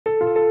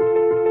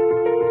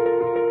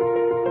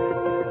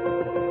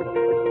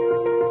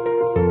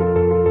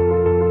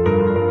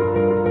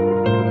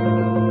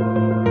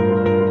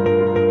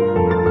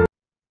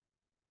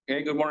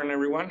morning,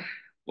 everyone.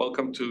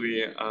 Welcome to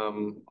the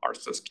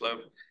RSS Club.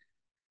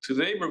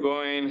 Today, we're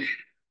going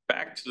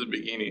back to the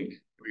beginning.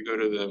 We go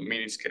to the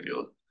meeting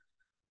schedule.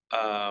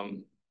 At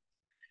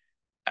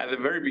the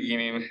very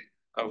beginning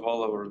of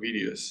all of our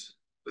videos,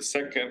 the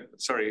third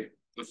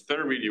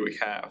video we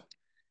have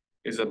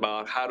is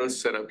about how to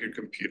set up your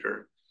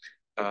computer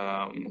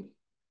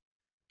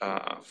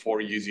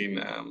for using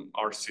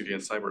RStudio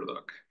and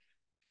Cyberduck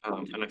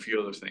and a few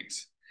other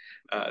things.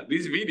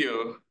 This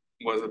video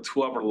was a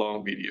 2-hour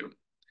long video.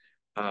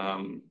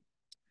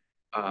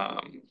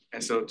 And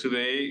so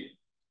today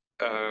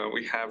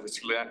we have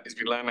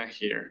Svilana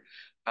here,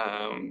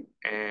 and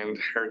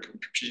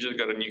she just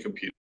got a new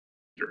computer,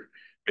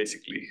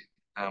 basically.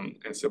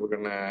 And so we're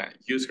gonna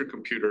use her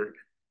computer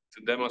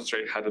to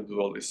demonstrate how to do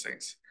all these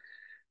things.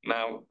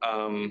 Now,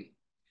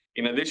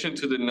 in addition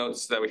to the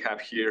notes that we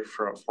have here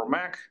for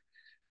Mac,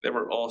 there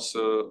were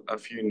also a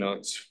few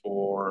notes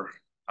for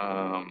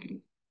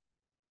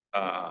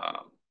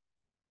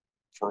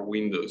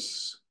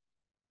Windows.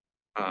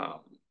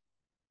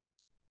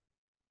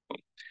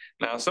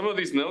 Now, some of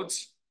these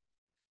notes,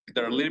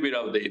 they're a little bit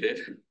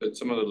outdated, but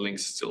some of the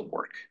links still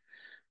work.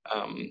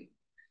 And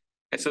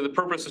so the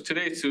purpose of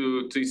today is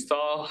to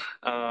install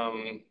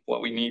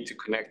what we need to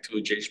connect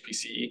to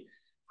JHPCE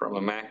from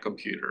a Mac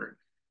computer,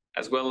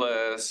 as well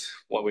as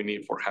what we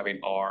need for having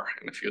R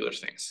and a few other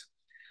things.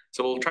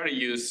 So we'll try to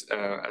use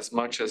as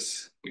much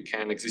as we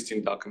can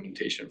existing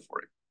documentation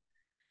for it.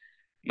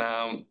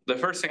 Now, the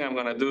first thing I'm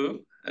gonna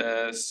do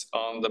is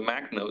on the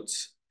Mac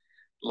notes,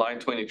 line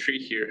 23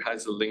 here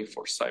has a link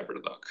for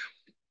Cyberduck.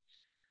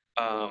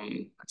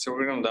 So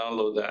we're gonna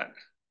download that.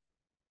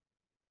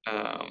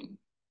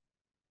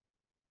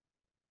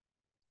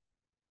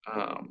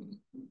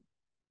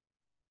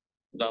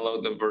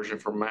 Download the version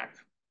for Mac.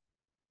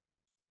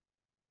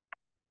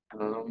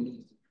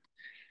 And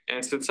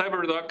since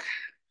Cyberduck,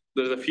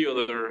 there's a few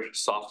other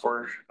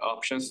software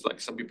options,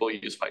 like some people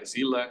use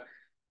FileZilla,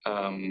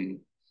 and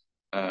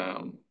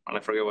I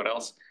forget what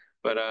else.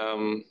 But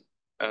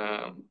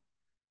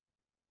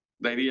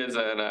the idea is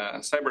that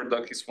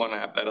Cyberduck is one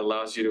app that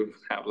allows you to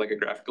have like a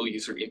graphical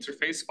user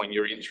interface when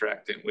you're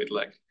interacting with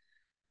like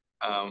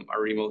a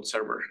remote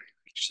server,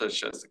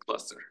 such as the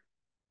cluster.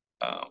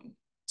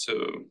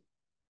 So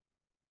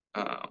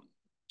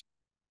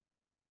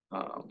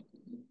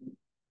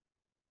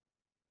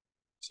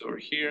over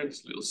here,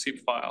 this little zip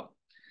file.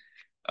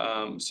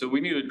 So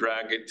we need to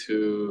drag it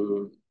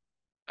to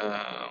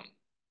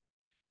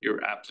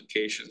your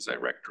applications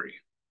directory.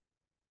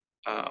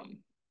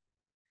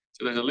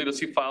 So there's a little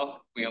zip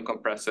file, we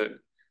uncompress it,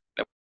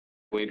 then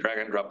we drag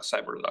and drop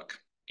Cyberduck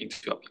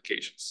into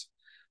applications.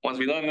 Once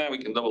we've done that, we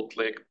can double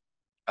click.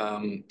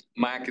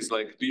 Mac is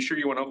like, "Do you sure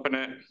you want to open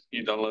it?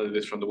 You downloaded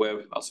this from the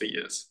web?" I'll say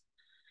yes.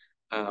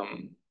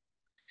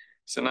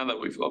 So now that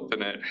we've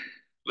opened it,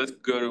 let's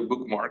go to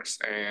bookmarks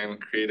and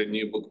create a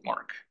new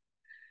bookmark.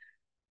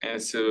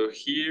 And so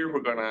here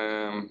we're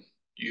gonna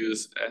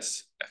use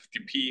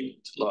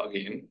SFTP to log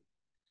in.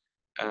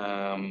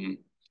 And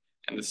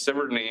the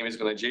server name is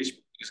gonna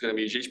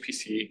be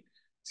JHPCE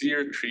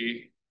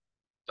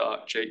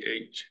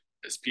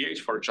 03.jhsph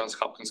for Johns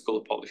Hopkins School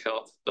of Public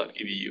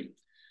Health.edu.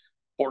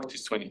 Port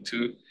is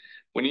 22.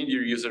 We need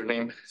your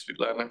username,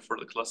 Svilana, for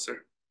the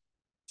cluster.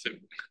 So you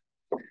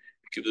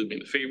could do me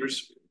the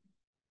favors.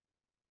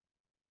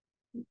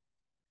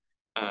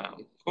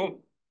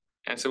 Cool.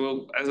 And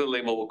so as a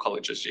label, we'll call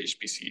it just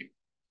JHPCE.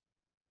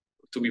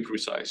 To be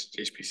precise,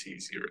 JHPCE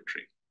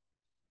 03.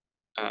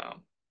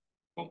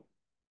 Cool.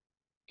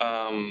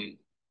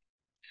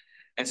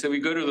 And so we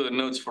go to the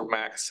notes for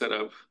Mac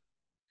setup.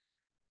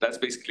 That's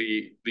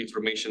basically the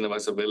information that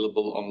was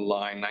available on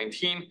line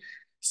 19.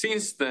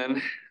 Since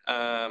then,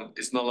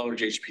 it's no longer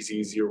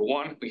JHPCE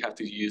 01. We have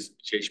to use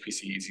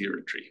JHPCE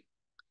 03.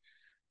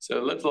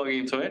 So let's log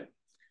into it.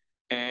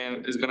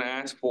 And it's going to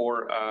ask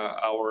for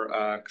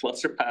our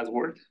cluster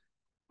password,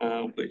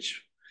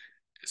 which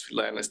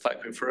Svilana is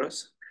typing for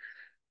us.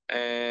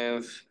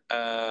 And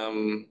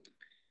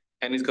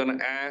it's going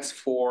to ask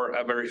for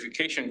a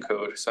verification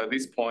code. So at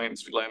this point,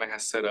 Svilana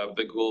has set up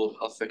the Google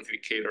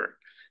Authenticator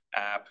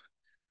app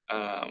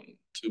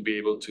to be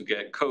able to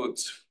get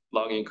codes,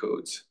 login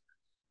codes.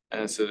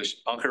 And so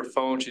on her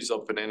phone, she's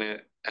opening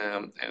it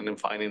and then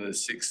finding the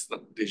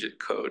 6-digit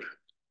code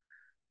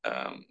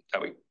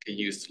that we can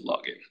use to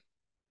log in.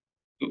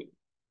 Ooh,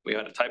 we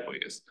had a typo, I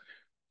guess,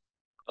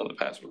 on the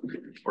password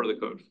or the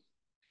code.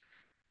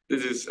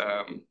 This is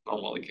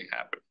normal, it can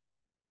happen.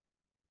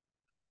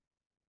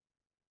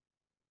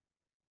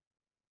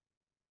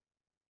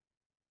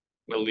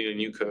 We'll need a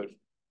new code.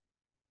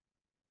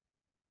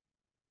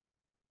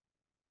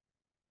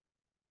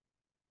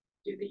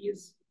 Do they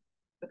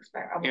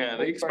expire? Yeah,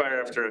 they expire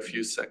after a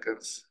few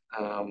seconds.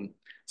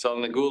 So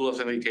on the Google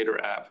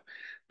Authenticator app,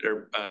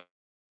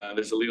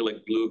 there's a little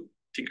like blue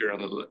ticker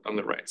on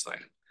the right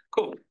side.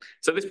 Cool.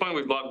 So at this point,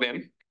 we've logged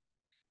in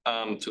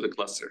to the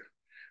cluster.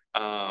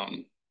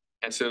 And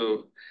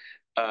so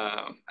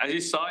as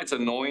you saw, it's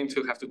annoying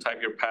to have to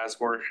type your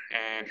password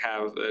and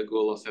have the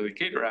Google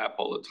Authenticator app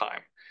all the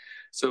time.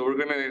 So we're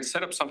gonna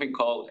set up something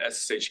called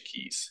SSH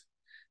keys.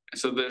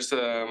 So there's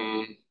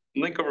a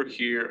link over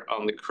here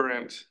on the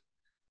current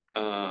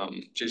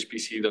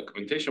JHPCE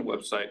documentation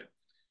website,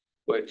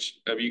 which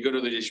if you go to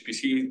the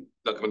JHPCE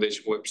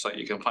documentation website,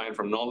 you can find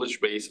from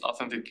knowledge-based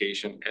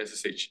authentication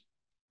SSH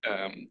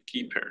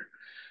key pair.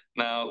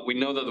 Now, we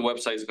know that the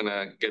website is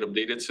gonna get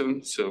updated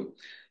soon. So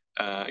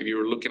if you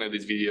were looking at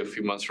this video a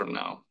few months from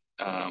now,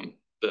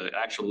 the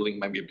actual link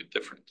might be a bit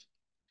different.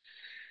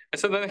 And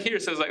so then here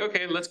it says like,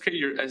 okay, let's create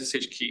your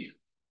SSH key.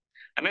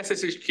 An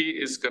SSH key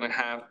is going to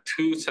have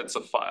two sets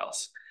of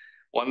files.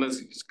 One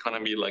that's going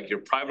to be like your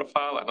private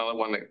file, another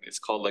one that is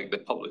called like the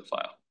public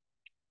file.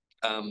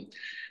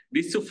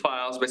 These two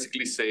files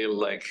basically say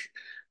like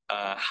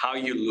how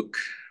you look,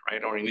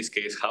 right? Or in this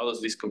case, how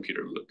does this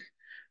computer look?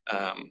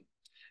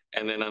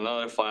 And then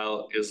another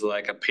file is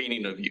like a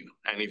painting of you.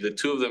 And if the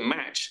two of them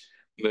match,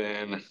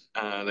 then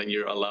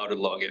you're allowed to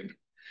log in.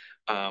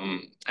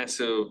 And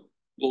so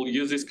we'll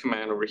use this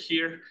command over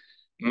here.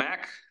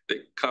 Mac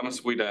that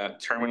comes with a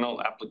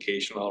terminal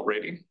application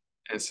already.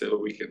 And so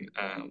we can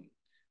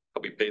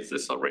copy paste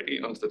this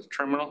already onto the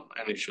terminal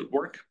and it should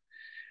work.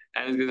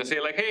 And it's gonna say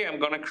like, hey,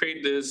 I'm gonna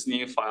create this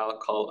new file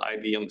called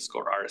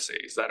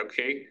ID_RSA. Is that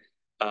okay?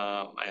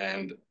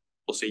 And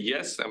we'll say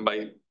yes. And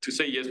to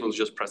say yes, we'll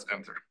just press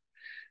enter.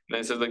 And then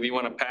it says like, do you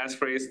want a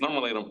passphrase?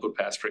 Normally I don't put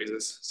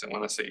passphrases. So I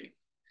wanna say,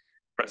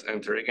 press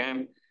enter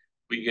again.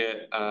 We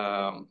get,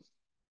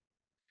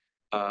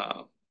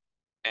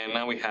 and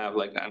now we have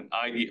like an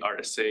ID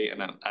RSA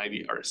and an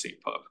ID RSA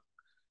pub.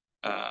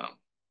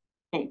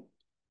 Boom.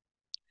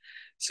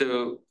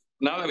 So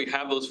now that we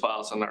have those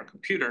files on our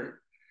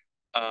computer,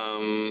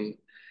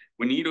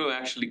 we need to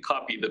actually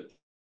copy the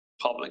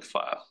public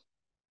file.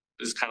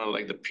 This is kind of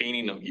like the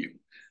painting of you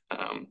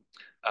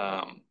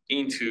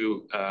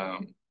into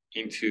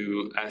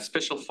a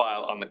special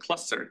file on the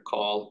cluster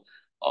called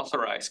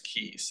authorized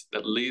keys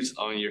that lives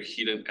on your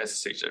hidden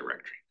SSH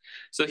directory.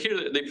 So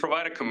here they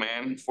provide a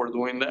command for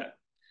doing that.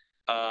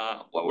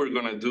 What we're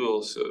gonna do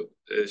also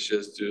is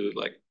just do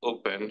like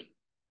open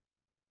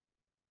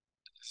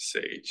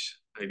SSH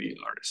ID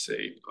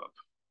RSA pub.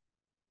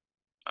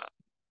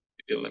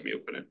 It didn't let me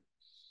open it.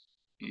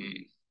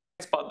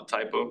 Spot the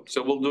typo,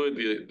 so we'll do it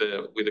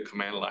with the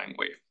command line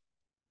way.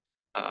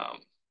 I'm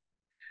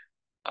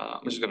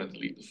just gonna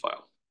delete the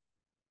file.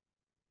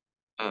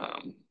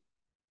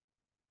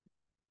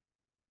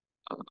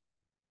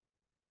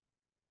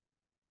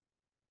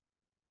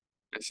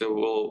 And so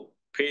we'll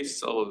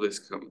paste all of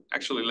this.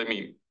 Actually, let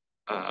me.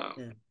 I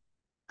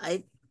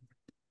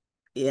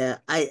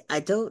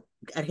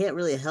can't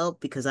really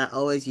help because I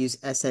always use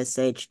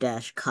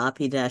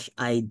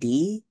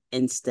SSH-copy-ID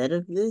instead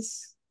of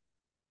this.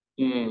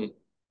 And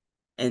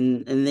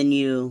then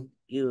you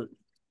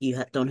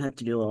don't have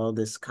to do all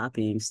this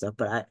copying stuff,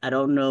 but I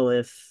don't know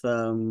if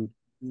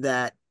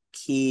that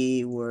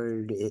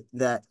keyword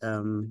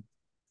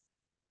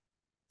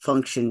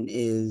function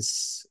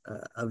is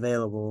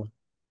available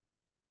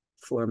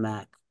for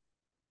Mac.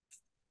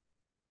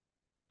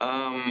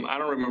 I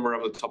don't remember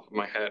off the top of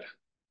my head.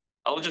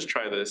 I'll just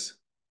try this.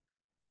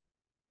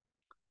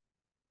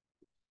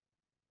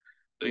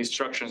 The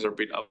instructions are a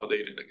bit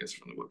outdated, I guess,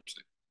 from the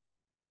website.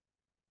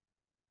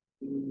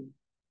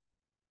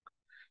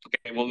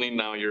 Okay, we'll need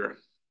now your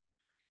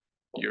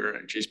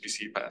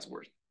JHPCE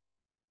password.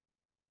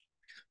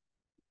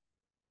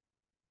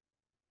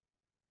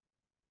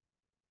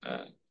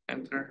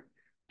 Enter,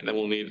 and then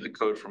we'll need the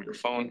code from your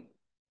phone.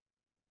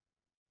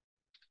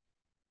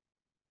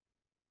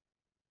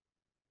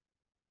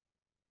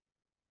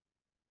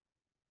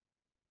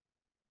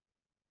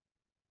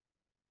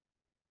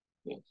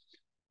 Cool.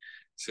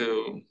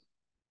 So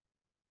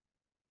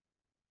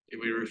if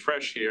we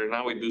refresh here,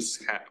 now we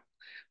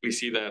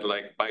see that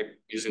like by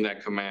using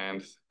that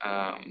command,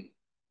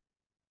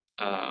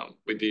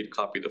 we did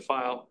copy the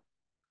file.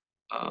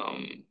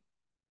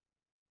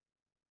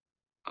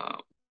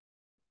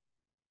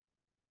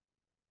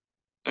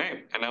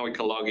 Okay, and now we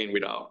can log in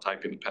without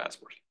typing the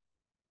password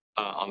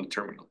on the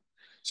terminal.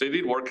 So it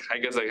did work. I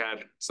guess I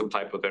had some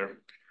typo there.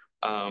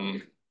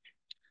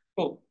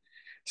 Cool.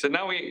 So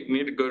now we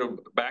need to go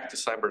back to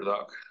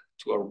Cyberduck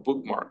to our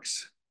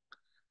bookmarks.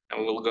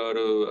 And we'll go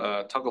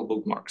to toggle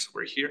bookmarks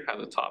over here at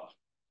the top.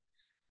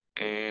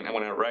 And I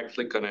want to right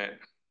click on it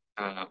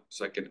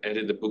so I can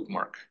edit the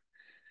bookmark.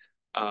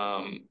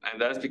 And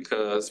that's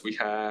because we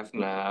have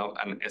now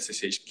an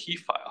SSH key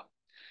file.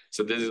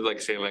 So this is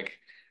like saying like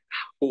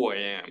who I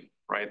am,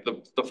 right?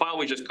 The file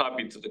we just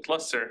copied to the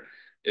cluster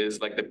is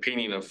like the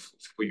painting of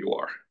who you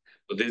are.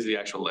 But this is the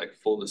actual like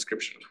full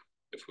description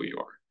of who you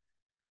are.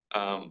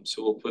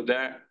 So we'll put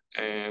that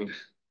and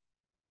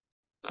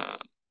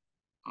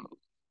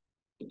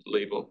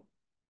label.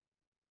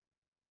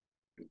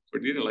 We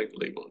didn't like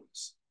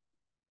labels.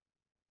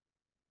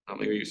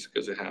 Maybe it's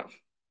because I have.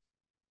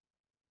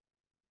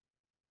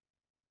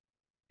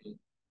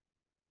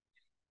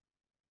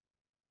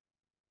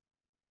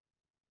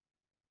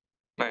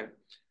 Right.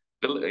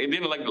 It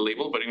didn't like the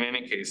label, but in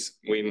any case,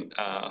 we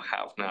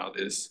have now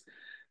this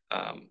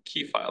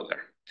key file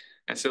there.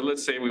 And so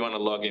let's say we want to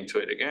log into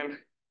it again.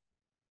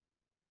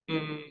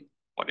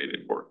 Why did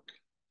it work?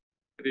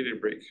 Why did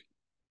it break?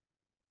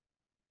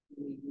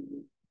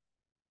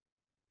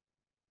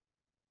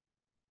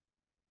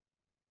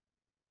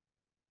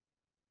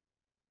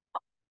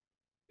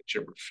 It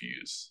should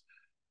refuse.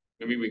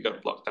 Maybe we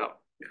got blocked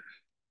out.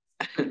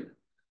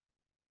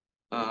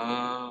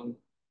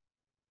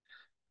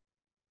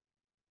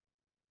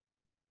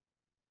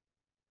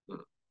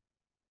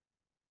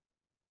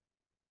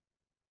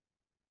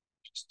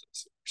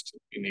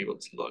 Just being able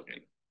to log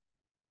in.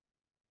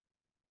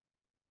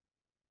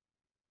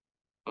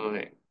 All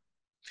right.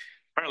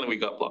 Apparently we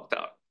got blocked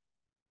out.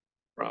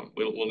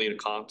 We'll need to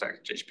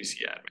contact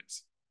JHPCE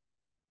admins.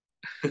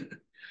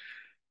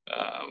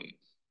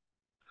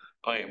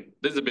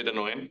 This is a bit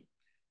annoying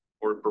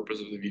for the purpose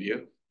of the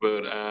video,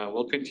 but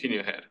we'll continue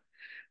ahead.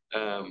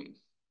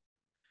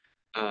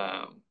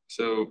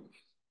 So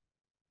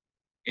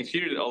in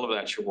theory, all of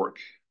that should work.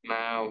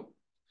 Now,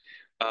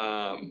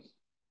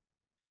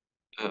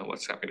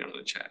 what's happening on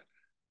the chat?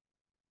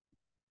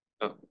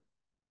 Oh,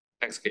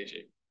 thanks,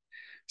 KJ.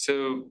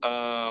 So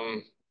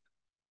now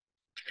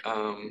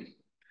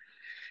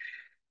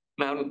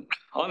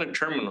on the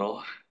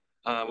terminal,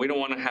 we don't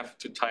want to have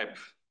to type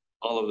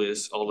all of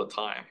this all the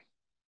time.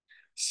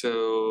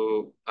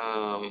 So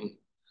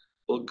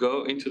we'll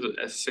go into the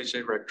SSH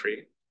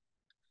directory,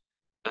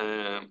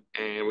 and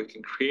we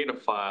can create a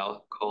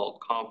file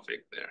called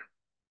config there.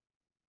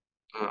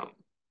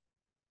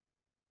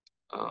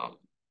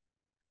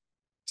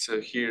 So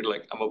here,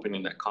 like, I'm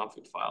opening that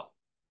config file.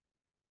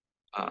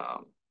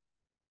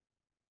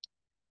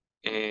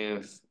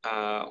 And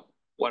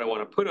what I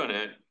want to put on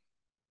it,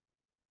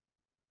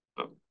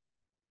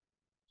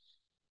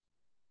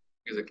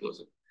 because I close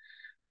it,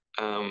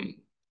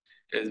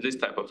 is this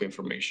type of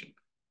information.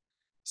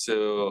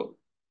 So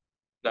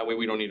that way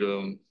we don't need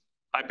to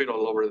type it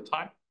all over the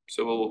time.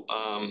 So we'll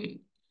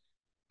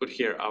put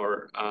here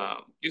our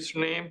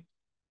username,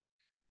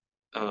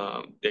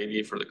 the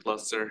ID for the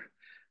cluster.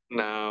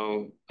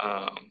 Now,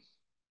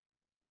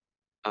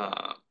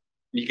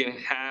 you can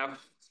have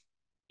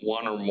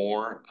one or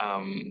more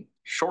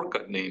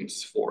shortcut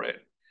names for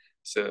it.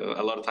 So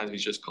a lot of times we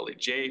just call it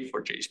J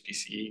for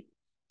JHPCE.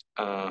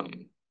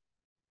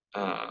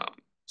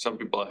 Some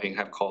people, I think,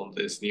 have called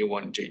this new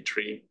one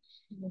J3,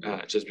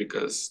 just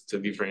because to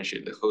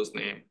differentiate the host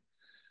name.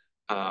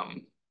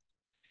 And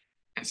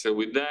so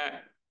with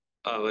that,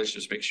 let's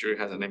just make sure it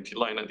has an empty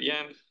line at the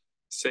end,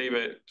 save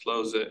it,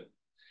 close it.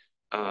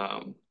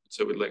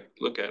 So we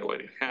look at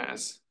what it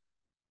has,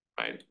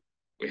 right?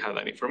 We have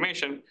that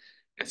information.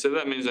 And so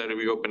that means that if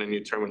we open a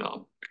new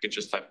terminal, we can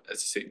just type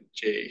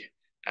SSH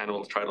and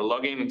we'll try to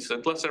log in into the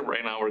cluster.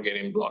 Right now we're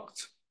getting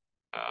blocked.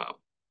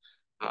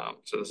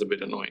 So that's a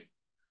bit annoying.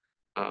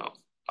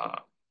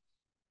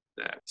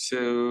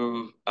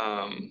 So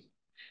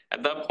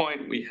at that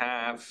point, we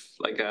have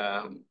like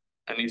an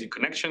easy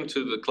connection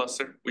to the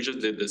cluster. We just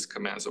did this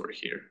commands over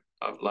here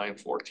of line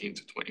 14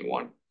 to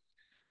 21.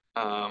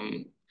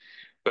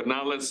 But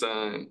now let's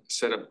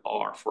set up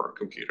R for our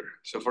computer.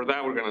 So for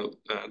that, we're going to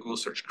Google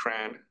search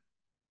CRAN,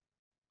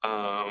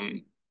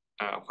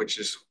 which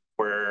is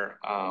where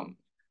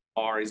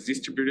R is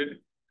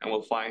distributed. And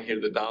we'll find here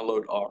the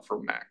download R for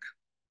Mac.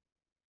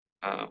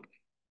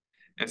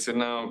 And so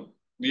now,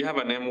 do you have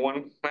an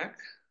M1 Mac?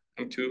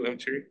 M2,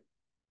 M3?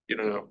 You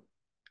don't know.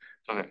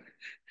 All right.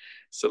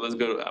 So let's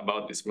go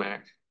about this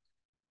Mac.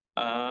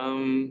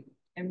 M2.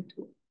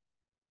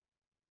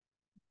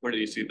 Where do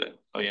you see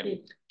that? Oh yeah,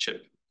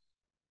 chip.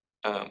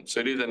 So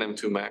it is an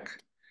M2 Mac.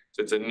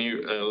 So it's a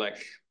new,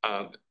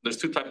 there's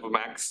two types of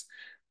Macs.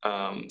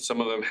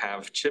 Some of them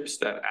have chips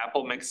that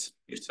Apple makes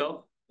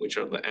itself, which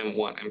are the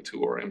M1,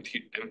 M2, or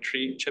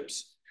M3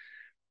 chips.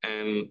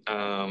 And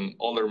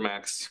older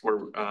Macs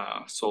were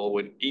sold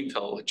with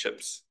Intel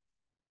chips.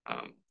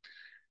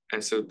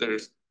 And so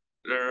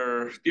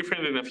they're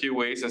different in a few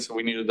ways, and so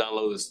we need to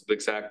download the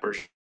exact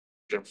version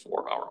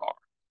for our R.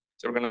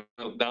 So we're going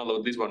to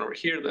download this one over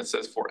here that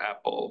says for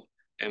Apple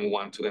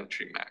M1 to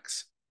M3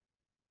 Macs.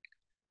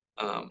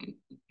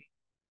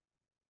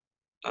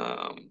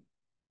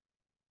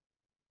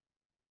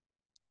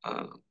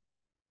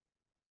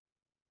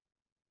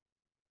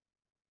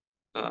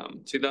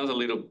 So it does a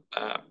little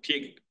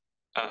peek.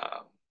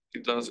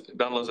 It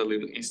downloads a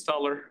little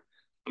installer.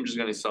 I'm just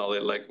going to install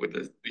it like with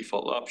the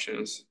default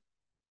options.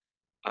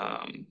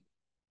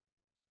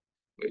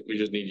 We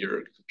just need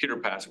your computer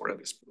password at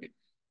this point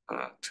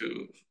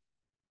to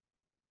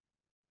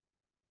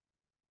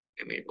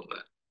enable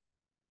that.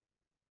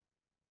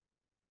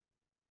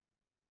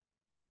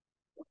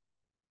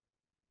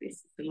 This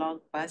is the long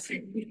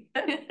passing.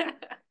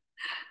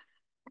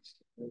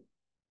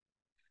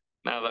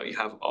 Now that we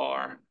have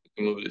R, we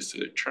can move this to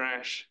the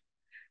trash.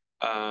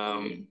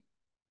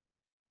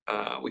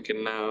 We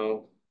can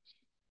now,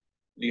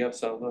 do you have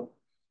Salva?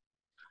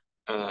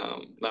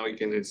 Now we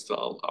can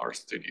install our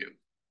studio.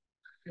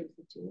 It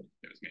was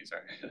me,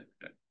 sorry.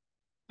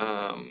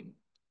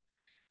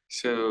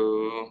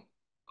 So,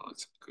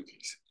 let's have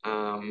cookies.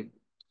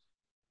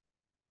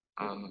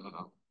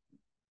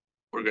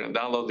 we're going to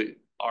download the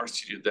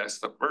RStudio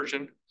desktop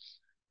version.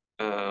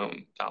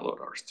 Download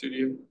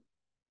RStudio.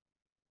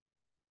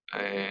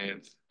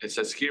 And it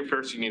says here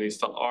first you need to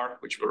install R,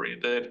 which we already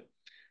did.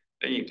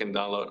 Then you can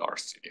download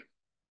RStudio.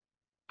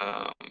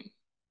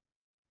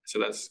 So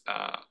that's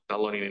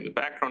downloading in the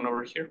background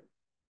over here.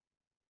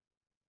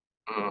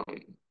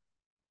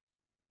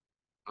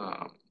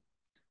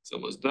 It's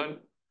almost done.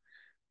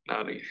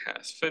 Now that it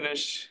has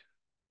finished,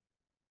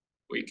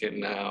 we can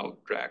now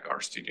drag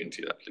RStudio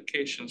into the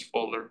applications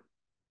folder.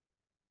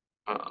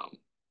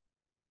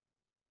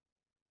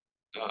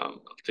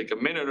 It'll take a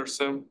minute or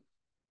so.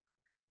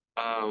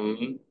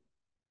 And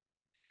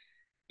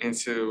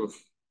so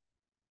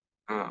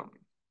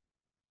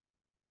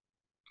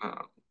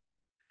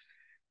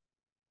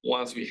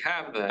once we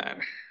have that,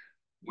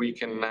 we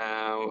can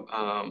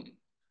now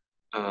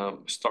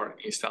start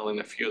installing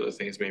a few other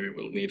things maybe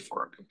we'll need for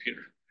our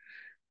computer.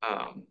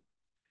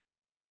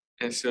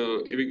 And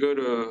so if we go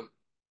to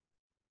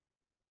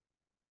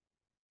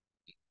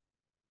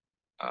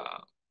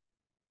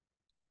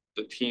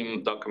the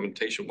team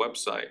documentation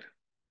website,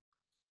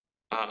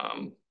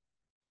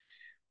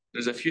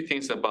 there's a few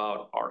things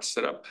about our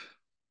setup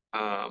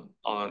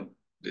on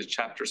the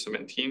chapter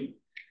 17.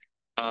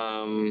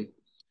 In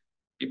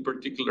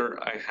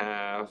particular, I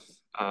have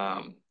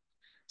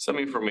some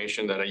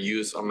information that I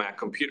use on Mac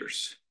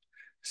computers.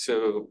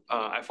 So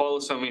I follow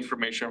some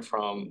information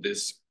from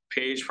this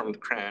page from the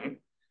CRAN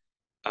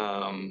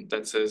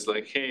that says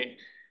like, hey,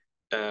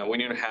 we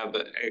need to have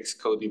the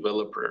Xcode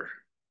developer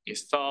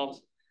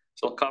installed.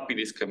 So I'll copy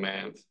this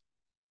command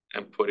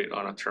and put it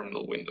on a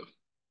terminal window.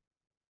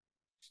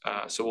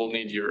 So we'll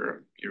need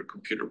your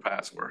computer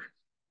password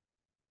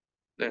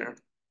there.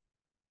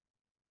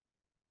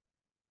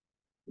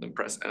 Then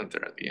press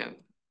enter at the end.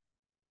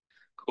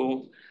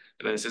 Cool.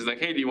 And then it says like,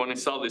 hey, do you want to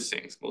install these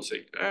things? We'll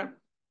say, I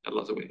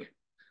love the window.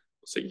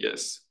 We'll say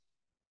yes.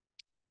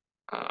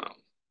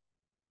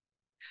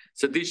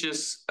 So this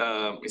just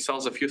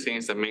installs a few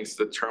things that makes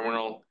the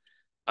terminal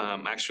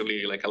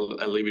actually like a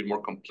little bit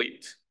more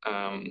complete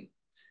in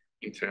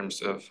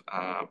terms of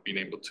being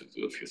able to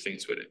do a few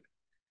things with it.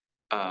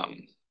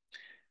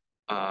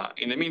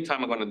 In the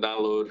meantime, I'm going to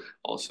download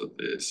also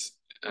this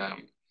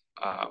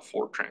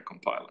Fortran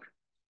compiler.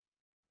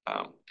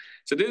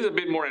 So this is a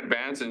bit more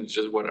advanced than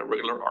just what a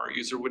regular R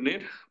user would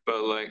need,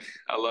 but like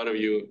a lot of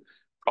you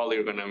probably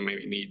are going to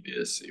maybe need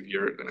this if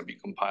you're going to be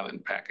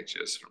compiling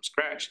packages from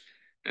scratch.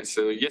 And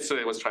so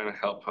yesterday I was trying to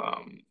help,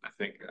 I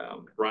think,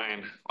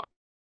 Ryan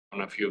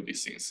on a few of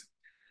these things.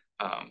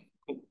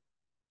 Cool.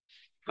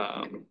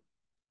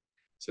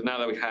 So now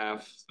that we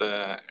have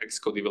the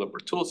Xcode developer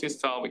tools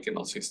installed, we can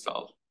also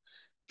install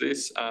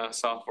this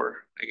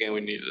software. Again,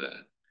 we need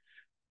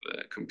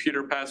the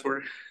computer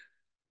password.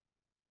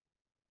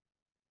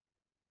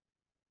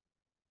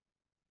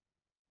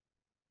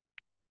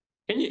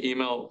 Can you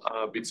email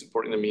Bit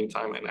Support in the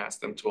meantime and ask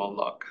them to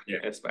unlock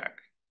SBAC?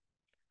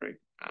 Right.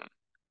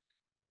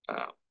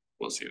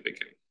 We'll see if they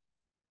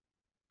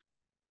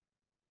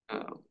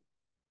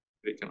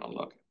can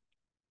unlock it.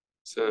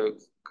 So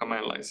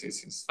command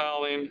license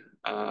installing.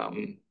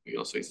 We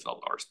also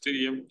installed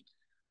RStudio.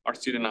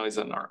 RStudio now is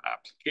on our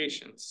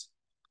applications.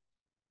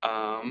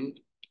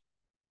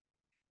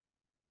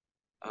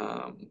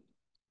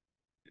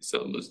 It's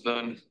almost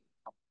done,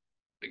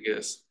 I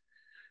guess.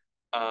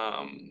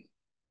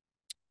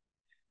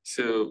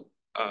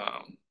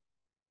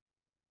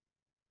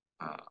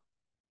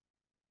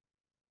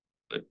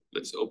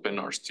 Let's open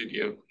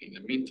RStudio in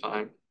the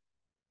meantime.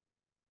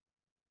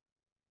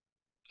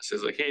 It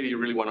says like, hey, do you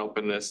really want to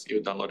open this? You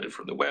download it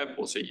from the web.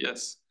 We'll say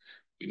yes.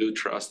 We do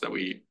trust that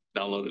we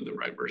downloaded the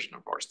right version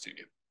of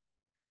RStudio.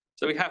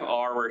 So we have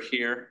R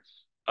here.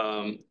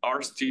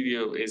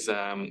 RStudio is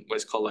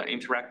what's called an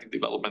interactive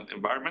development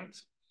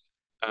environment.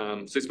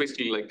 So it's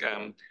basically like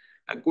a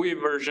GUI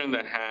version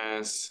that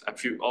has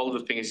all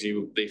the things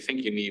they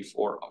think you need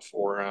for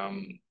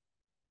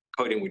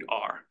coding with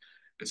R.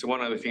 And so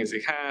one of the things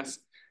it has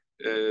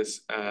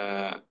is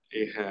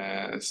it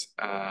has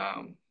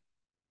a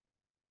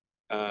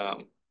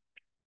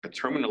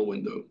terminal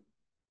window,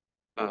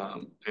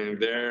 and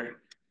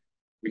there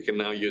we can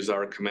now use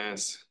our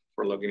commands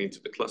for logging into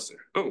the cluster.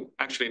 Oh,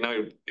 actually now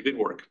it did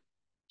work.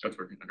 That's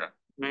working. Okay.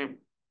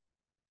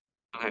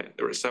 Okay,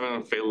 there were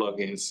 7 failed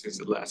logins since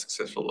the last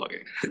successful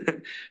login.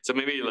 So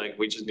maybe like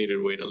we just needed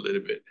to wait a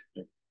little bit.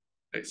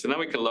 Okay, so now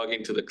we can log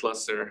into the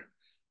cluster,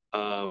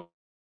 and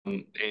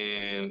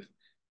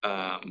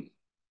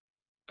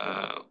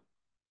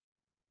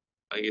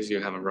I guess you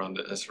haven't run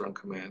the srun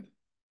command.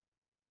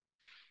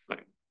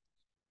 Right.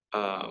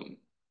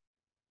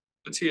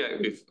 Let's see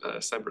if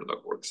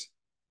Cyberduck works.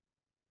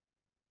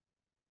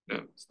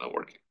 No, it's not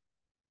working.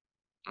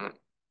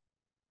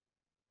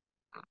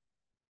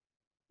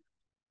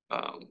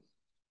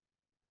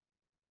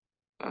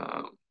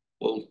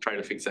 We'll try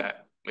to fix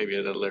that maybe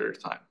at a later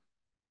time.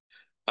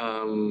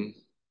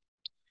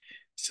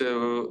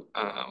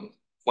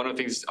 One of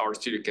the things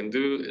RStudio can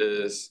do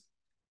is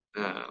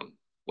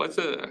what's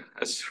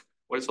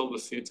What is all the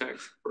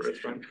syntax for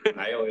this one?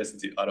 I always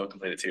do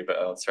auto-complete it too, but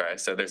I'll try.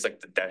 So there's like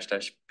the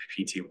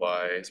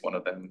 --pty is one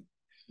of them.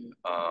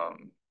 I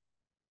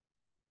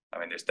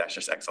mean, there's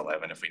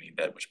 --x11 if we need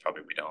that, which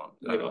probably we don't.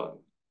 We don't.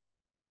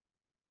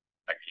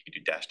 You can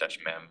do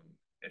 --mem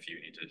if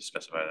you need to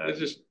specify that. It's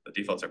just, the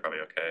defaults are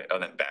probably okay. Oh,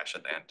 then bash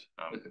at the end.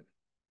 That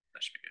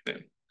should be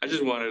good. I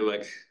just wanted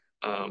like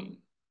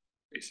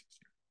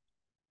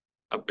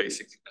a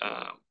basic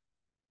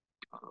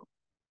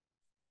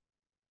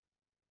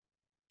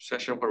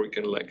session where we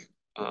can like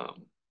where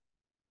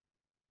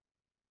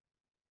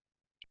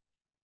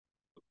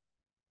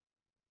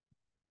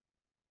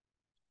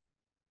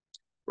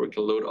we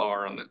can load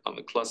R on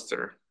the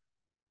cluster.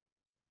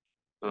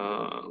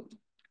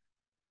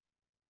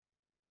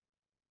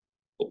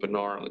 Open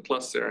R on the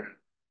cluster.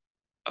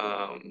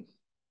 And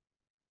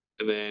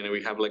then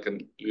we have like a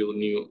little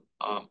new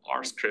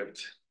R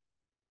script.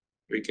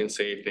 We can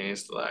say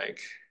things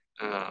like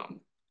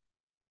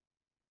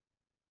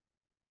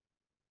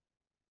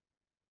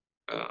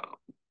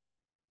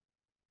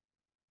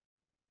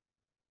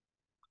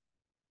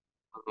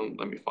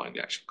let me find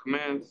the actual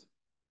command.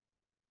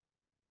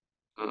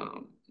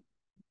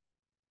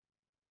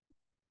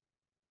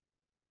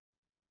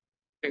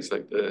 Things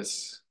like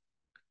this,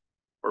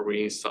 where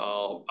we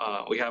install,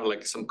 we have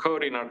like some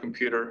code in our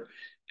computer,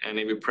 and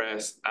if we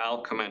press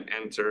Alt Command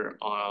Enter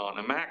on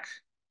a Mac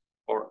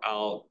or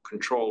Alt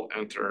Control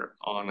Enter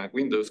on a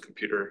Windows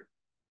computer,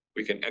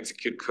 we can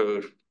execute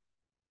code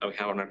that we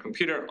have on our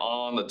computer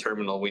on the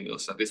terminal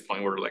Windows. At this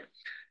point, we're like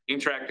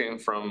interacting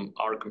from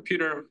our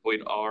computer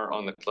with R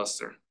on the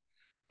cluster,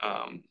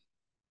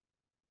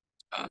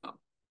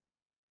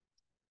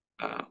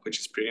 which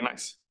is pretty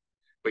nice.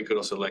 We could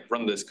also like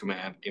run this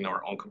command in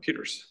our own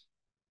computers.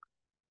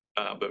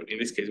 But in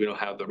this case, we don't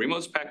have the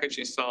remotes package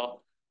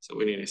installed, so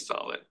we need to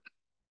install it.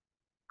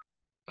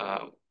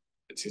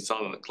 It's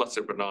installed in the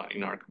cluster, but not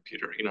in our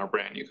computer, in our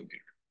brand new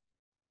computer.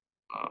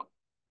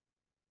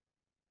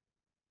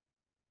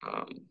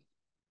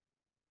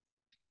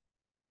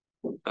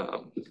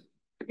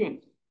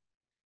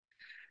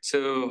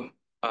 So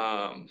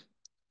now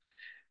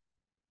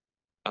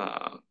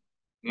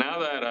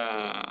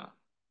that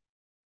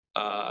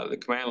the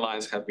command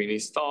lines have been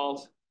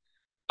installed,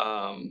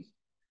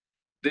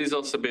 this is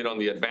also a bit on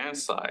the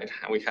advanced side,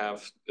 and we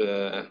have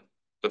the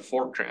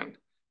Fortran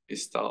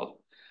installed.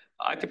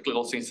 I typically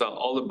also install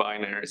all the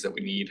binaries that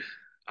we need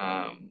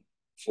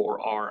for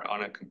R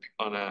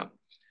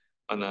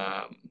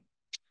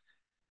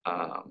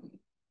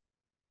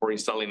for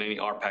installing any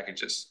R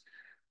packages.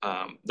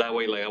 That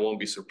way, like I won't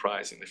be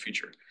surprised in the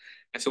future.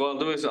 And so what I'll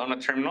do is on a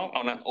terminal,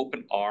 on an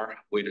open R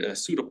with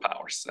sudo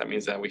powers. That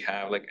means that we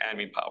have like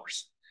admin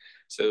powers.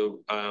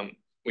 So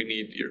we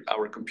need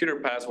our computer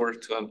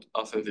password to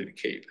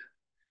authenticate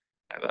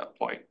at that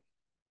point.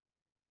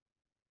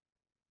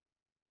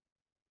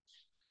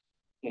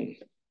 And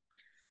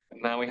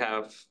now we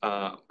have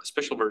a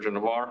special version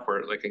of R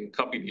where I can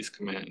copy these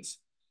commands.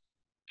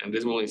 And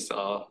this will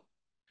install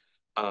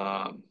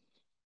a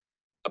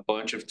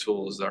bunch of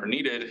tools that are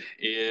needed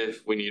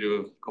if we need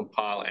to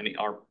compile any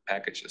R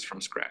packages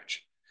from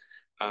scratch.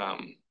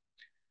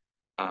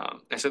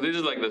 And so this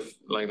is like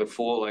the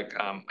full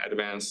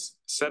advanced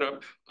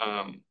setup.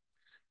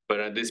 But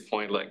at this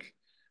point, like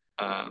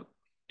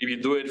if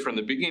you do it from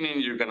the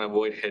beginning, you're gonna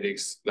avoid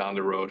headaches down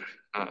the road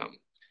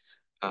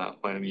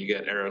when you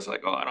get errors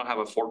like, oh, I don't have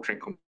a Fortran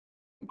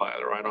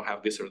compiler, or I don't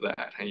have this or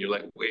that, and you're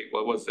like, wait,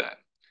 what was that?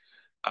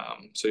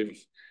 So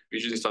if you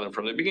just install it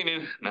from the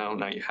beginning, now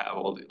you have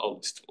all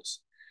these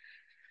tools.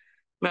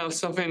 Now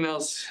something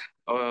else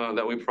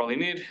that we probably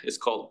need is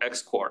called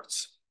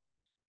Xquartz.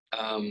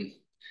 And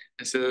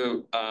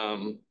so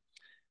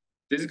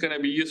this is going to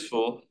be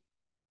useful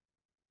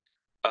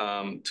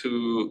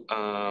to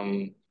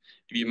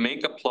if you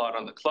make a plot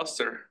on the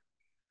cluster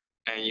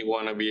and you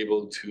want to be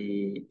able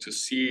to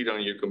see it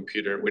on your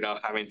computer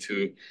without having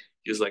to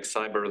use like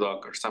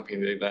Cyberduck or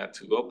something like that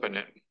to open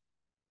it.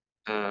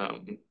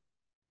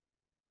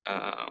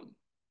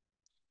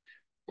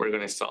 We're going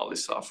to install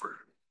this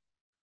software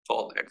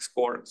called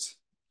Xquartz.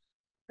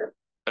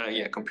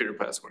 Yeah, computer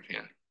password,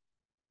 yeah.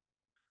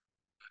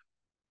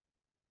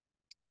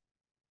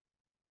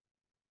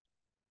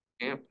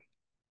 Yeah.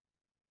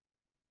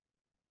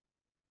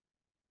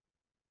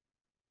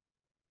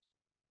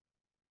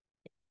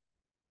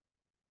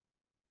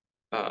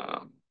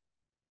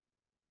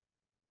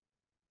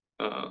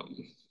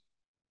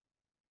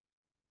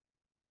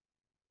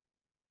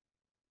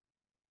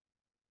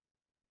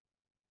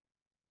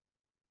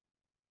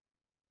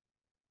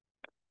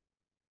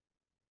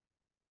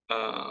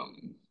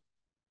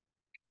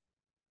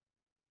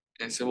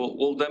 And so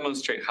we'll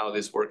demonstrate how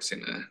this works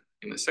in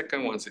a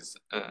second once it's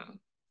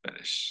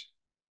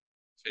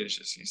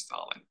finishes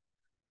installing.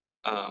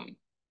 On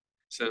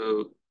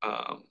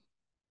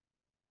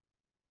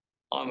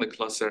the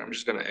cluster, I'm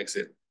just going to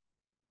exit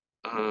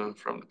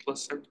from the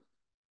cluster.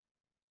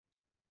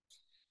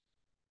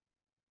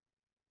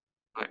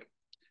 All right.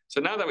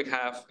 So now that we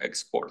have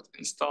Xquartz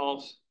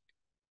installed,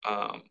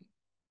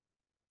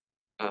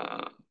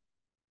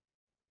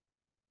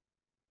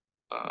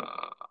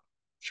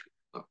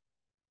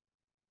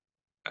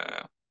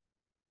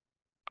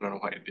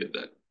 did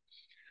that.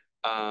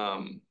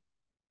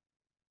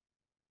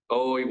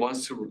 Oh, it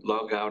wants to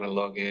log out and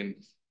log in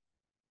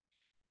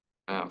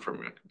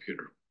from your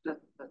computer.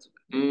 That's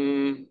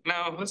okay.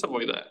 No, let's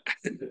avoid that.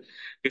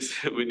 Because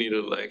we need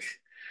to like.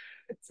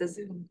 It's a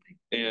Zoom thing.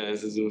 Yeah,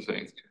 it's a Zoom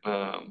thing.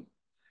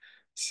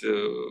 So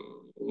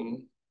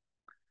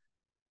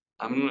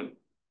I'm gonna,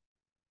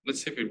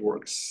 let's see if it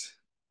works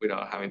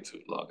without having to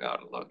log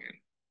out and log in.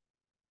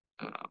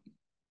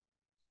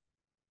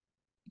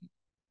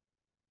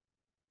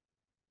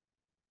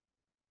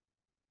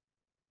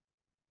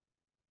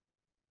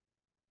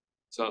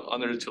 So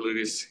under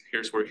utilities,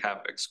 here's where we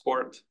have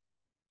export.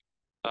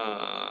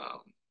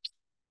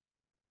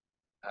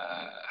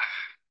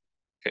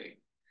 Okay.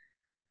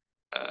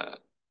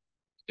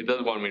 It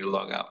doesn't want me to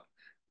log out.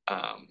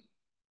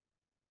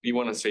 You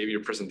want to save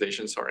your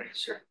presentation? Sorry.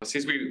 Sure.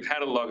 Since we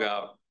had a log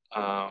out,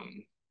 I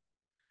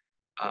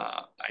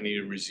need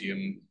to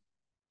resume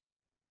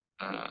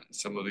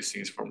some of these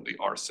things from the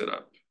R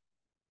setup.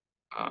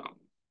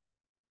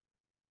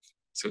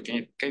 So can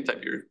you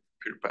type your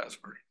computer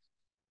password?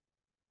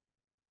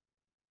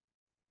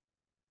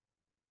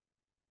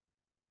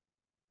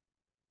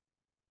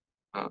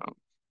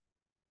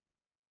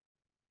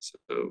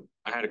 So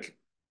I had to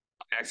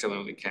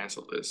accidentally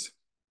cancel this.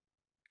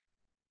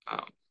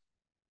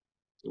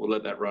 We'll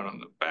let that run on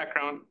the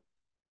background.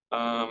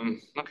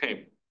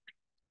 Okay,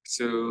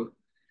 so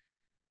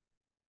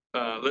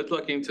let's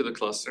log into the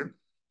cluster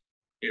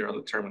here on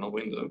the terminal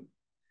window.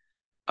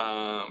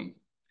 And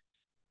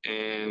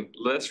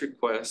let's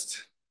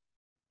request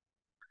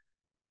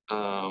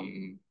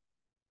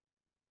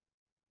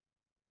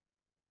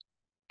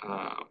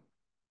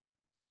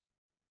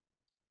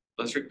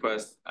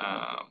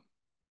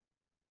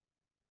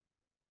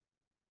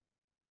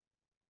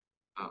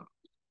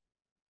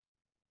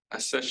a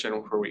session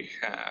where we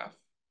have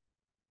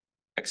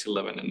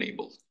X11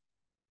 enabled.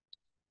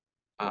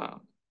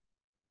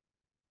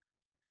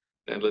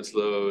 Then let's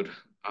load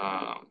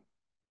R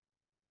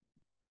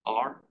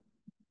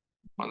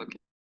on the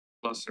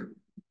cluster.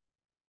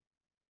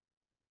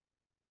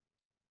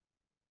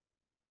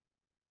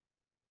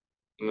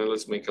 And then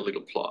let's make a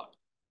little plot.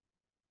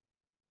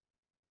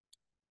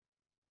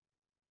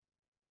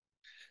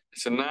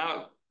 So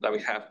now that we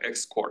have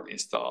Xcord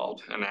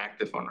installed and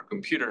active on our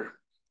computer,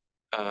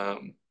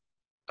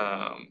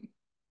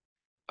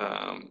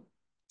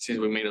 since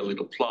we made a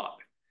little plot,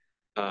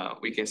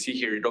 we can see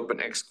here it opened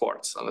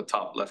Xquartz on the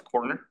top left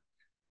corner,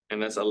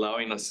 and that's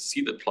allowing us to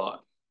see the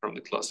plot from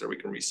the cluster. We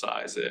can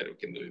resize it, we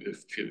can do a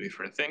few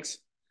different things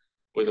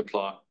with the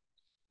plot.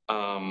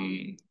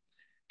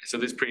 So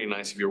this is pretty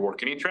nice if you're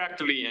working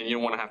interactively and you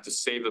don't want to have to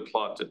save the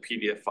plot to a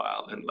PDF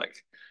file and like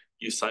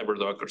use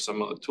Cyberduck or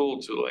some other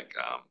tool to like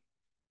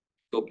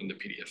open the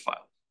PDF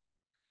file.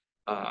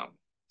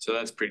 So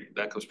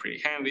that comes pretty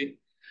handy.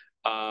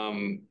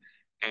 And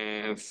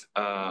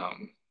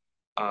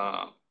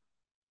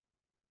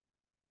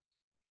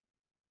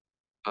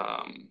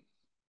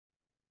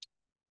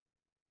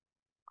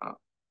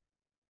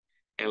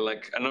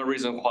like another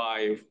reason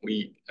why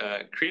we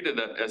created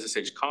that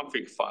SSH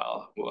config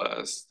file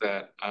was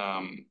that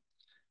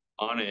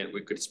on it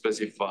we could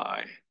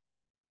specify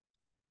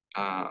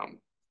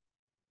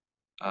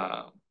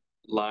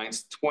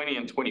lines 20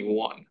 and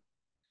 21,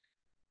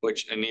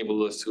 which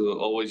enable us to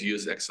always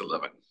use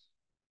X11,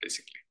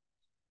 basically.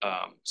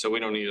 So we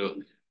don't need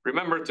to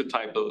remember to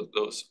type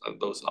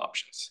those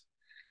options.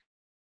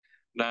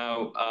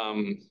 Now,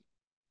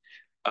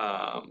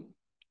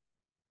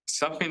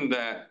 something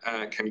that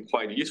can be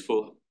quite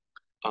useful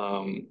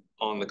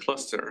on the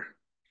cluster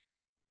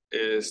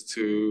is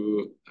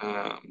to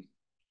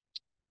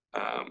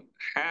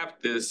have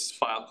this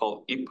file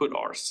called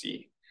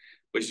input.rc,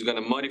 which is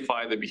going to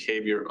modify the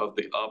behavior of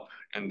the up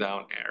and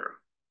down arrow.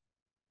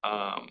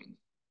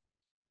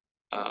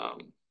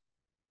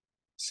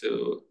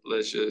 So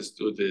let's just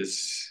do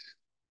this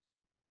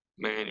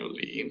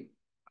manually.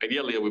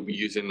 Ideally, I would be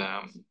using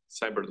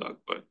Cyberduck,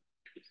 but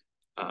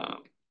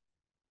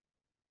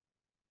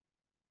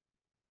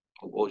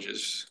we'll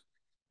just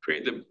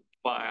create the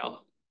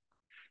file,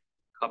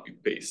 copy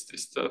paste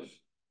this stuff.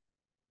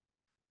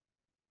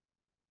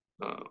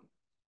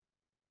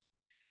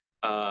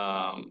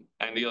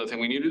 And the other thing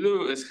we need to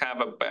do is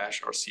have a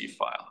bash RC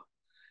file.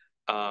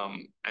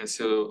 And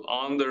so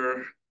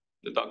under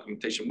the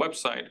documentation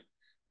website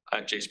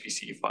at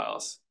JHPCE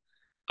files,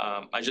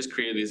 I just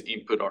created this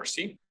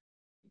input.rc.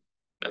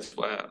 That's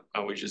what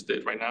we just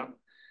did right now.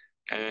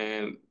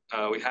 And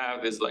we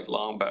have this like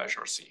long bash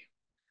RC.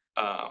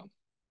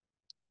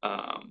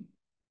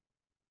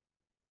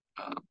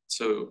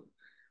 So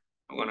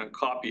I'm going to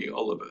copy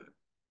all of it.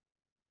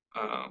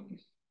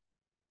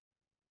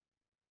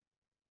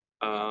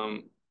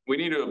 We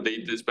need to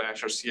update this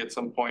bash RC at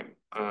some point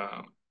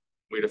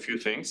with a few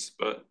things,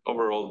 but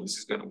overall this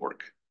is going to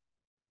work.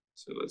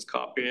 So let's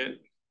copy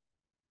it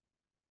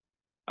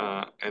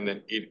and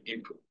then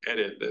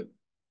edit the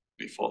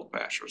default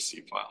bash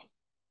RC file.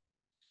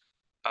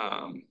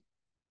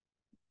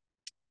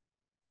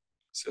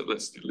 So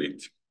let's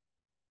delete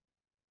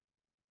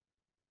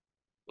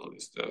all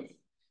this stuff.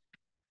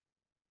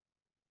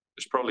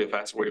 there's probably a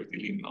faster way of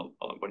deleting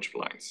a bunch of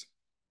lines.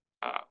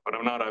 But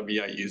I'm not a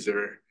VI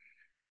user.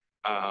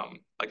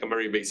 Like I'm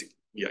very basic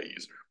VI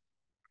user.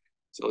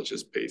 So let's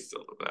just paste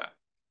all of that.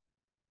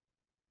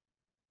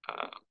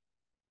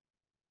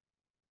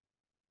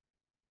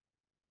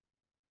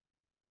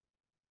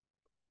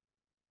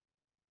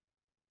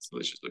 So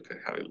let's just look at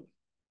how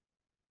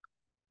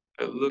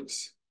it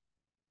looks.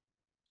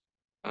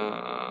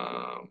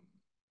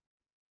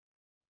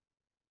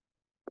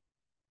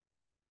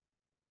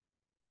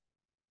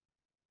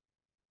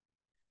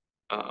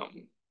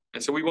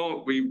 And so we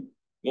won't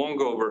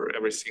go over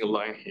every single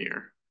line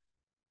here,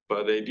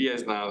 but the idea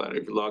is now that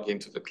if we log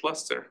into the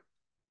cluster,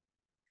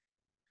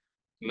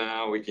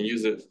 now we can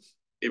use it.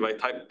 If I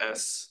type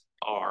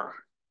SR,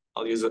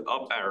 I'll use the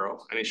up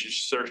arrow, and it should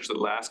search the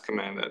last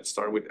command that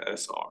starts with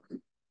SR,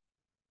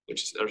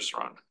 which is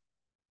restaurant.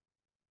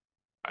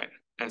 Right.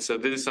 And so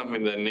this is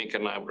something that Nick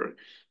and I were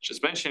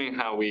just mentioning,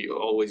 how we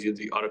always use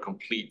the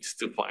autocomplete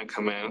to find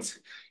commands.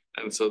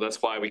 And so that's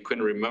why we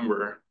couldn't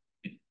remember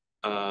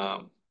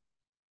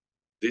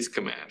this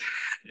command,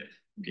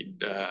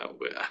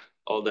 with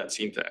all that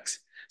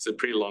syntax. It's a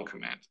pretty long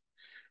command.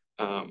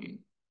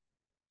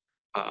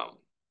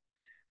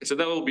 So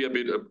that will be a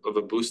bit of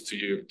a boost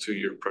to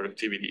your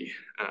productivity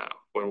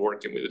when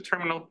working with the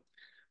terminal.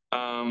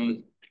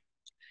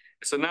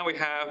 So now we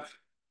have,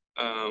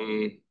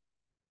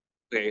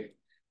 okay,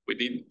 we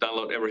did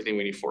download everything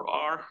we need for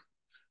R.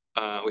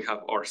 We have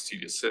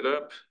RStudio set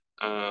up.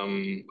 I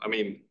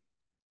mean,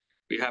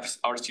 we have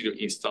RStudio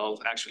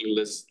installed. Actually,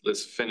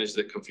 let's finish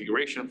the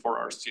configuration for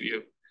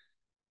RStudio.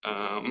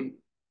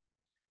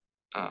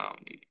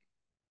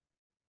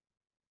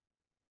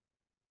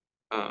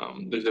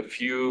 There's a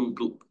few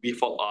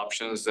default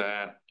options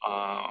that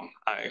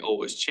I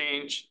always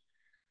change.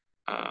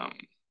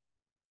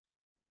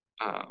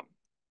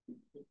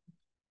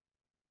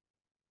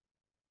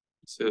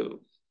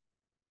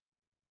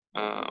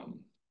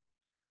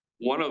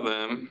 One of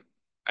them,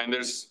 and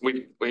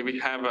we've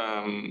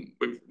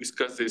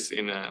discussed this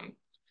in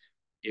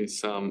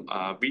some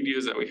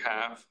videos that we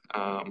have,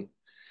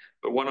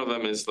 but one of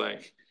them is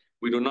like,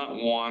 we do not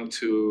want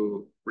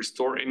to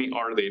restore any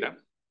R data,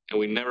 and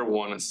we never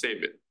want to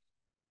save it.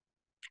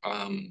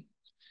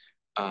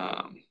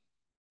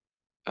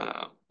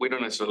 We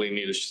don't necessarily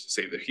need to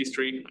save the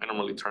history. I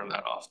normally turn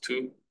that off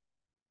too.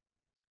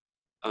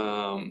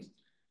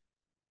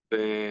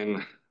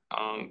 Then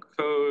on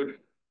code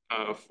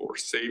for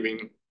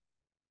saving,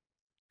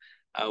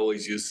 I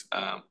always use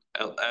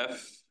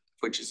LF,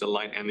 which is a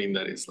line ending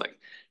that is like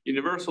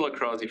universal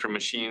across different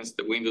machines.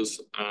 The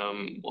Windows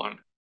one.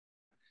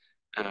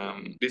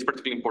 This is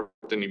particularly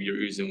important if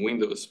you're using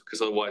Windows,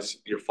 because otherwise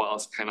your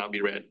files cannot be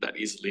read that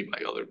easily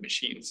by other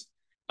machines.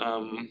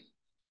 Then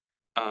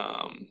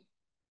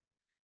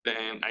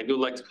I do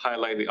like to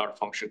highlight the R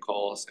function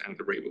calls and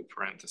the Rainbow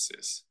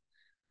parentheses.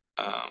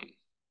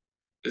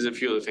 There's a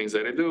few other things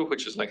that I do,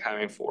 which is like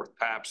having 4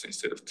 tabs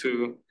instead of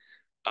 2.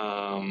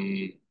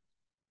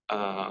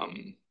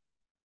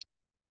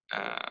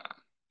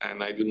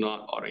 And I do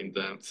not auto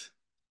indent,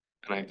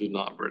 and I do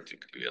not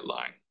vertically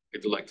align. I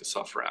do like to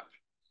soft wrap.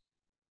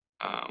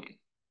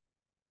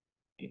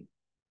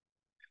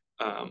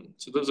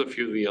 So those are a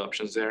few of the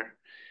options there.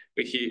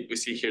 We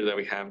see here that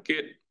we have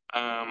Git,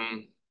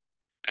 and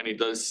it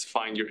does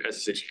find your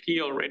SSH key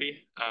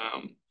already.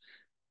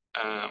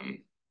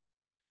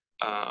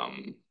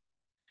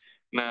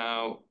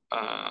 Now,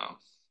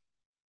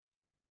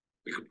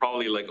 we could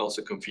probably like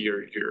also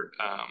configure your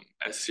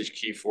SSH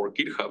key for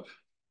GitHub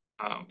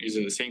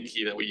using the same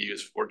key that we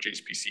use for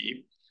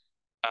JHPCE.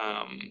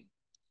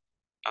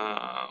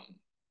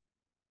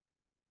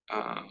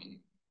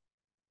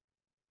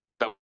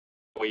 That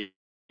way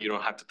you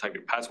don't have to type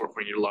your password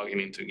when you're logging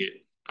into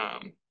Git.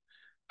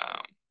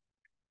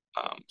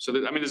 So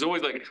that, I mean, there's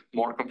always like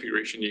more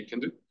configuration you can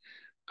do.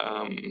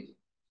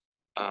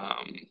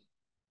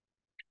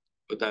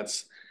 But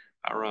that's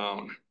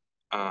around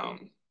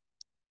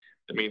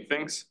the main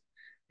things.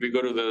 We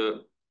go to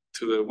the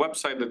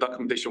website, the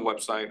documentation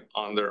website,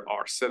 under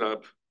our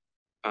setup.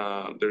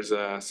 There's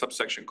a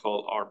subsection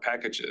called R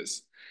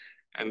packages.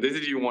 And this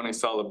is, you want to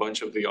install a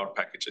bunch of the R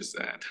packages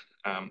that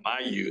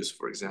I use,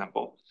 for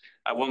example.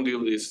 I won't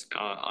do this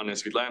on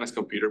Svetlana's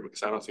computer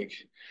because I don't think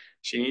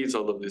she needs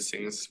all of these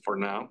things for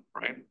now,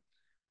 right?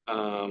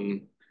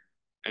 And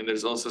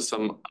there's also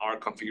some R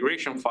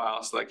configuration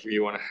files, like if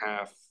you want to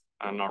have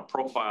an R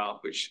profile,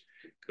 which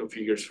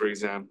configures, for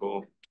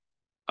example,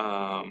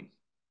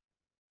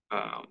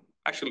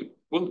 actually,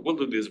 we'll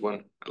do this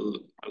one a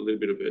little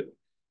bit of it,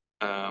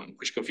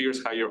 which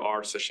configures how your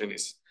R session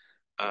is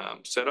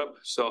set up.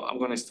 So I'm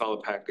going to install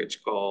a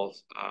package called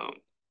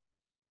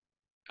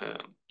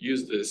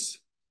use this,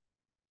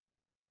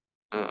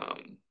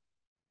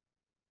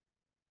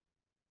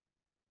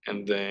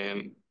 and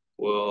then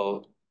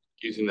we'll,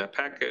 using that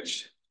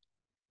package,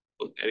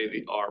 we'll edit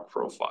the R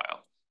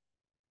profile.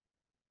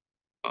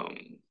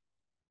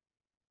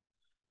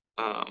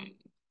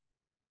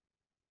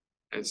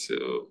 And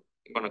so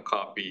I'm going to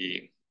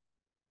copy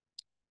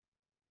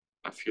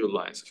a few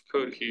lines of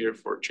code here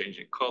for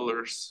changing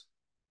colors.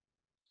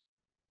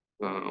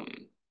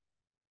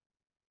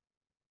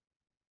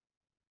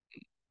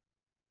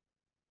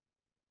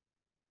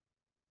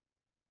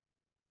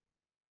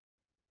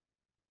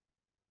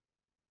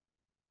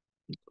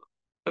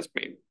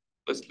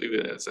 Let's leave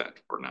it as that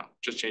for now,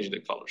 just changing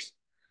the colors.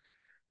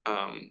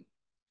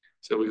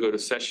 So we go to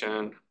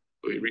session,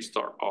 we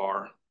restart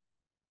R,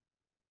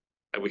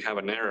 and we have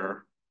an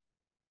error.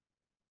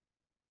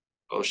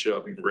 It'll show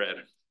up in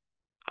red,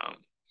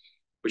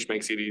 which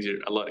makes it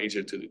a lot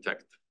easier to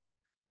detect.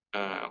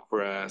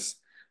 Whereas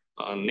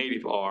on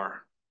native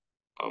R,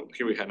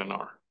 here we had an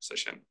R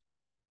session.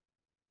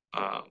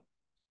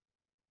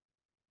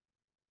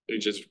 It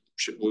just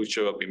will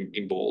show up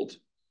in bold.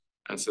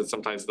 And so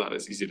sometimes not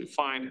as easy to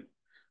find.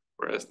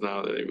 Whereas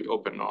now that we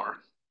open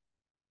R,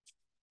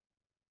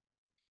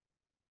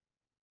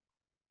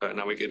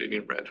 now we get it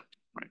in red,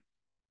 right?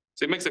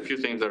 So it makes a few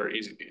things that are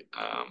easy,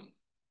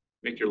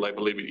 make your life a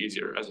little bit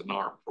easier as an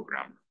R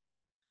programmer.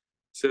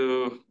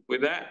 So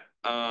with that,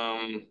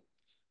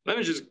 let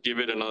me just give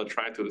it another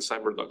try to the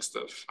Cyberduck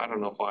stuff. I don't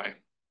know why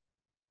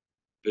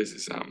this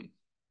is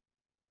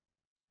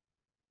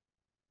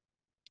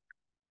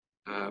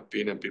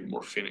being a bit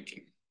more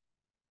finicky.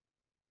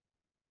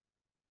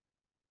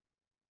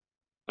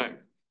 All right.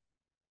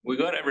 We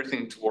got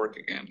everything to work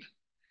again.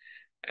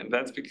 And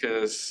that's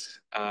because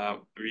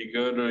we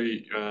go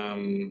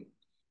to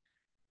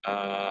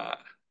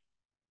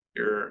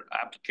your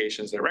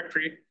applications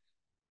directory.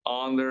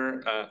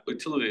 Under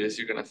utilities,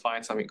 you're going to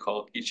find something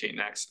called Keychain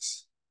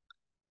Access.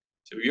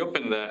 So we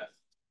open that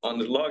on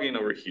the login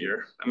over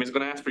here. I mean, it's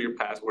going to ask for your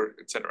password,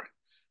 etc.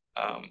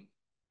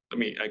 Let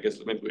me do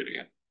it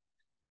again.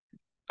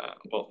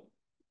 Well,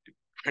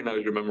 right now,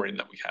 remembering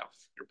that we have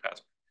your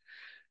password.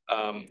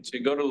 So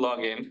you go to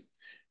login,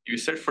 you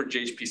search for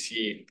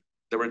JHPCE.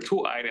 There were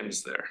 2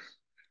 items there.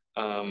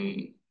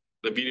 The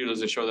video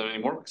doesn't show them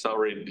anymore because I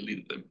already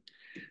deleted them.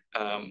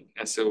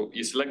 And so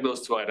you select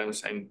those 2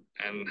 items and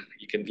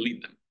you can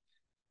delete them.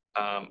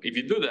 If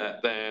you do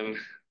that, then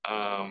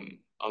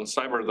on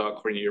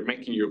Cyberduck, when you're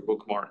making your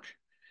bookmark,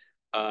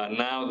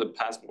 now the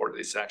password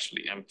is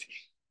actually empty.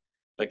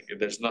 Like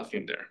there's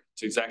nothing there.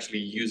 So it's actually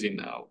using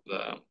now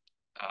the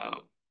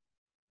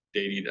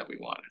ID that we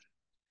wanted.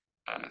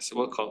 So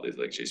we'll call this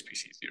like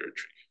JHPCE 03.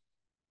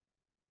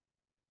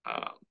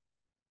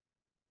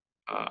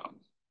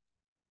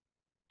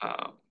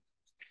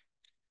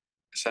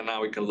 So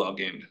now we can log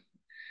in.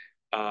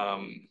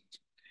 And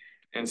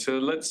so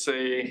let's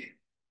say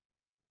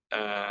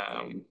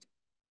that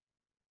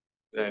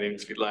in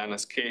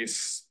Svetlana's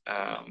case,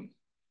 a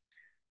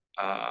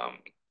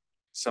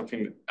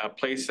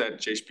place at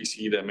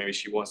JHPCE that maybe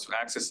she wants to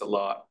access a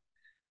lot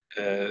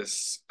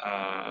is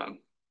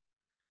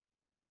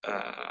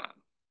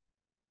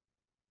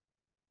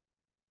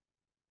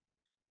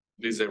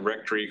this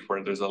directory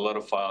where there's a lot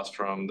of files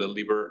from the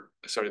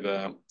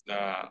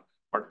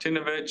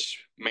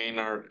Martinovich,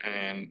 Maynard,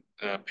 and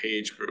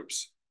Page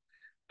groups.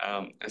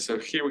 And so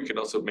here we could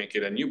also make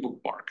it a new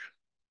bookmark.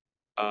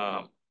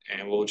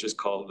 And we'll just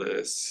call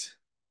this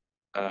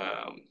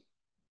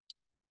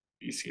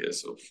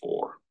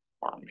BCS04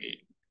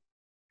 Army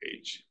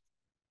page.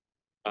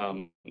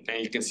 And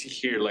you can see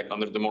here, like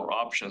under the more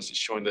options, it's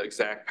showing the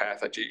exact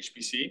path at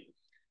JHPCE.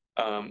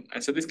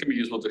 And so this can be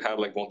useful to have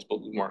like multiple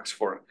bookmarks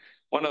for.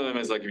 One of them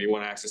is like if you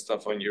want to access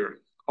stuff on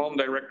your home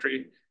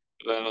directory.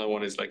 The other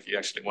one is like you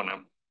actually want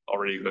to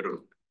already go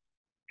to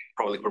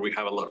probably where we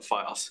have a lot of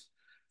files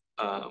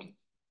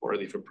for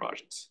different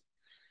projects.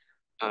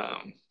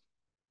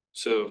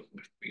 So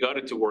we got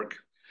it to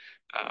work,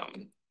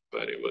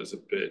 but it was a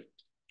bit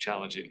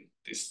challenging,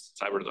 this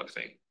Cyberduck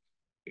thing,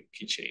 the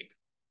keychain.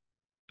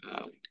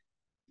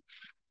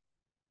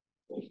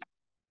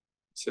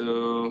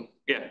 So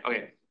yeah,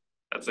 okay,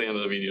 that's the end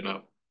of the video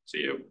now. See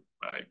you,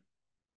 bye.